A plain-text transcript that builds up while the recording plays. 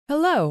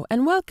Hello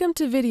and welcome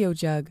to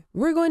Videojug.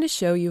 We're going to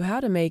show you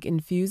how to make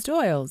infused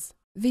oils.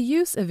 The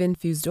use of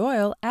infused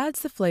oil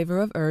adds the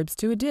flavor of herbs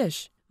to a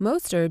dish.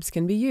 Most herbs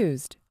can be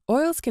used.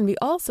 Oils can be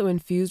also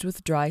infused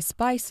with dry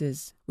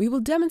spices. We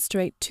will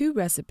demonstrate two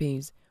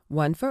recipes,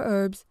 one for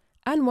herbs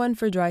and one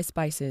for dry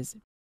spices.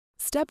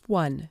 Step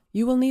 1.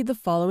 You will need the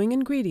following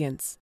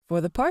ingredients.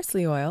 For the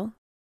parsley oil,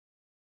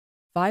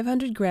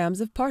 500 grams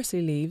of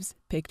parsley leaves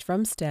picked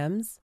from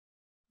stems,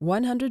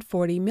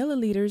 140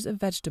 milliliters of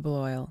vegetable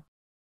oil.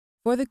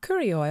 For the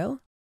curry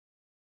oil,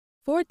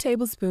 4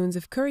 tablespoons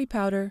of curry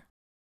powder,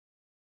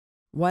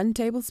 1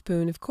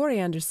 tablespoon of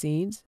coriander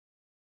seeds,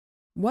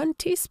 1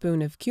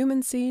 teaspoon of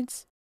cumin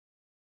seeds,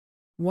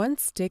 1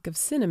 stick of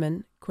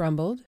cinnamon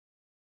crumbled,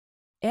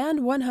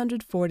 and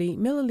 140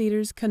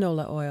 milliliters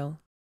canola oil.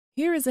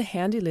 Here is a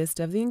handy list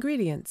of the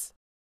ingredients.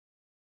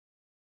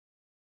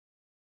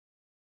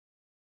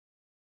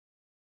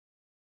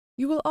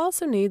 You will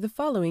also need the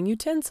following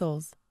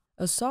utensils: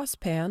 a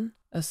saucepan,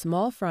 a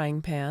small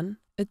frying pan,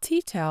 a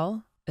tea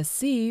towel, a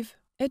sieve,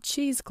 a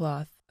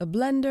cheesecloth, a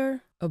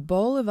blender, a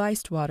bowl of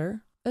iced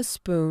water, a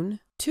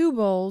spoon, 2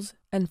 bowls,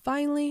 and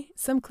finally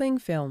some cling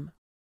film.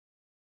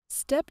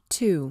 Step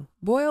 2.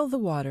 Boil the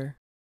water.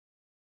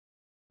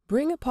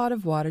 Bring a pot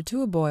of water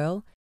to a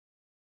boil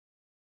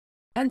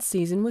and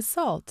season with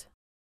salt.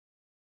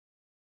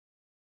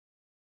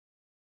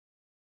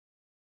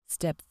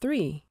 Step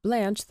 3.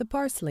 Blanch the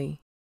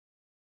parsley.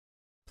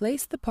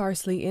 Place the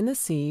parsley in a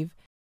sieve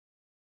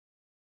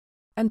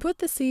and put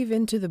the sieve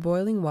into the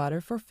boiling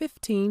water for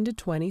 15 to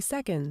 20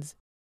 seconds.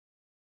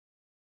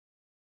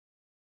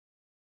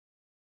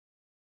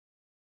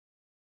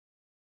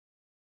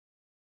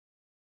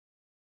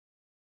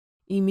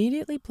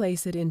 Immediately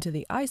place it into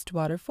the iced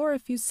water for a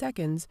few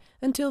seconds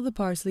until the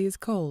parsley is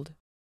cold.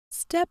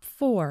 Step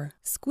 4.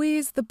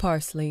 Squeeze the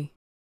parsley.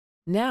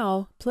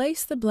 Now,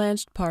 place the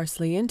blanched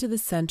parsley into the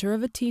center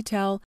of a tea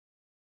towel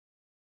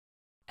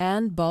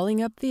and,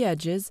 balling up the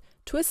edges,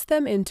 twist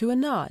them into a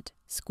knot,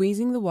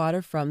 squeezing the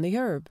water from the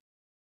herb.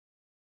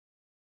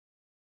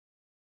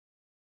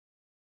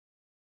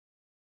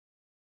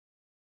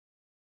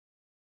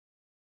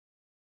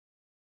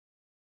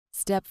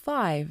 Step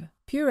 5.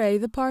 Puree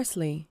the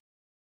parsley.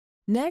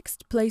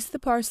 Next, place the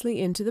parsley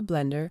into the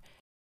blender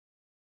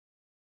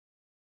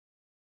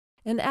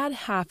and add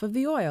half of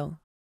the oil.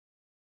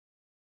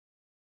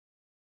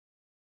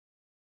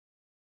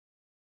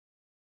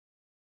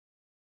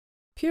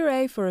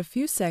 Puree for a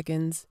few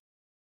seconds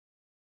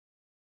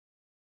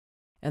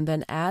and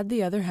then add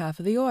the other half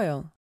of the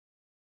oil.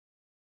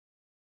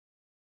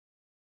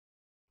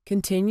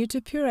 Continue to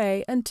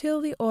puree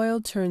until the oil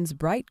turns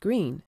bright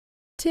green.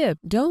 Tip: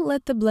 don't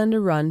let the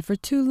blender run for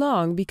too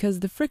long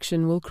because the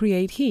friction will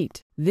create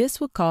heat. This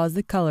will cause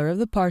the color of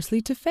the parsley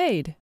to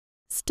fade.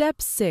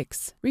 Step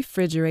 6.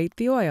 Refrigerate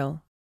the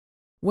oil.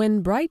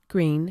 When bright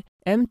green,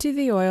 empty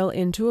the oil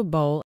into a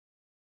bowl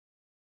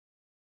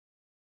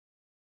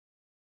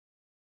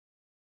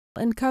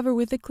and cover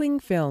with a cling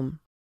film.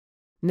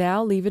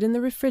 Now leave it in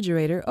the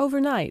refrigerator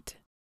overnight.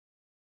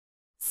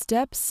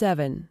 Step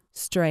 7.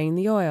 Strain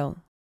the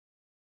oil.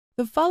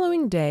 The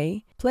following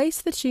day,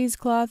 place the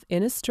cheesecloth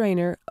in a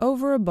strainer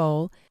over a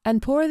bowl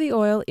and pour the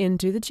oil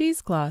into the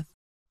cheesecloth.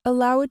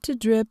 Allow it to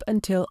drip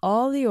until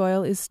all the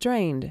oil is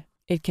strained.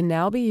 It can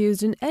now be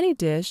used in any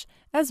dish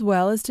as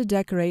well as to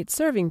decorate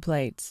serving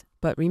plates.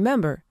 But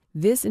remember,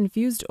 this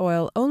infused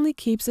oil only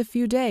keeps a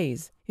few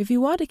days. If you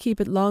want to keep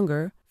it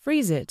longer,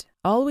 freeze it.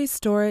 Always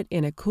store it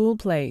in a cool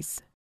place.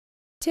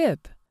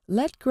 Tip: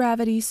 let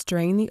gravity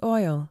strain the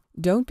oil.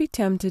 Don't be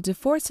tempted to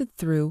force it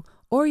through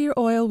or your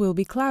oil will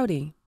be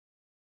cloudy.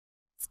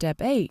 Step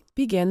 8.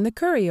 Begin the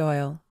curry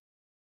oil.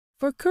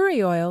 For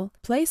curry oil,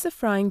 place a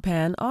frying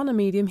pan on a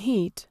medium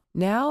heat.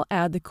 Now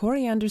add the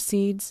coriander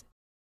seeds,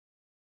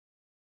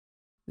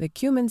 the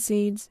cumin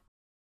seeds,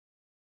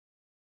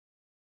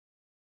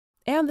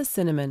 and the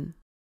cinnamon.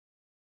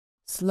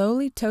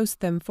 Slowly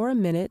toast them for a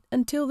minute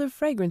until their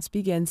fragrance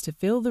begins to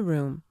fill the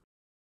room.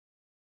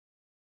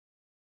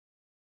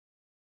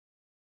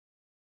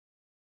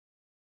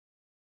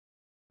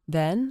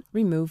 Then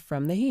remove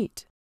from the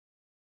heat.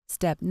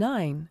 Step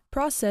 9.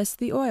 Process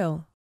the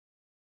oil.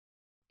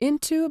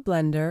 Into a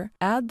blender,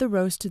 add the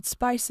roasted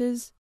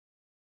spices,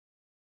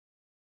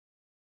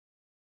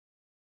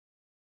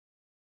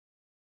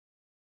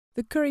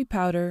 the curry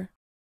powder,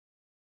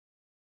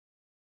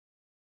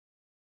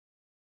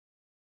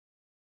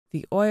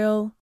 the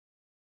oil,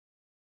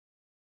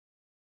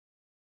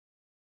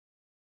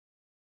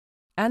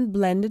 and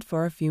blend it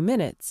for a few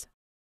minutes.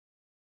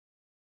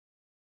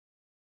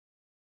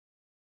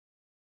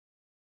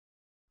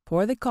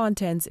 Pour the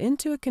contents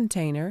into a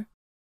container,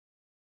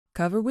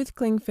 cover with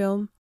cling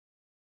film,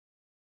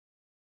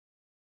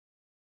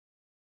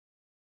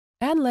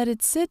 and let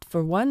it sit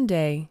for 1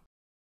 day.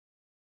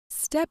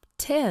 Step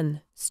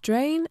 10.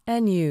 Strain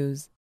and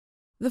use.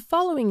 The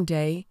following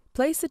day,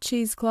 place a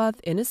cheesecloth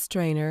in a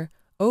strainer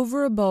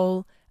over a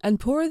bowl and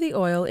pour the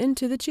oil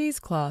into the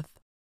cheesecloth.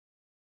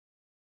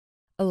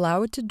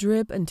 Allow it to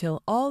drip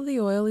until all the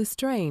oil is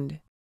strained.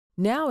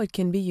 Now it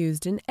can be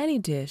used in any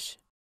dish.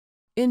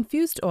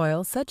 Infused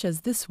oil, such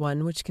as this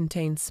one which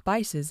contains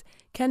spices,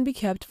 can be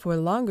kept for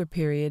a longer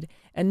period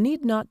and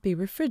need not be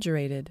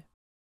refrigerated.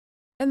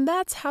 And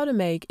that's how to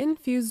make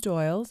infused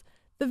oils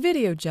the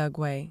Videojug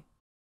way.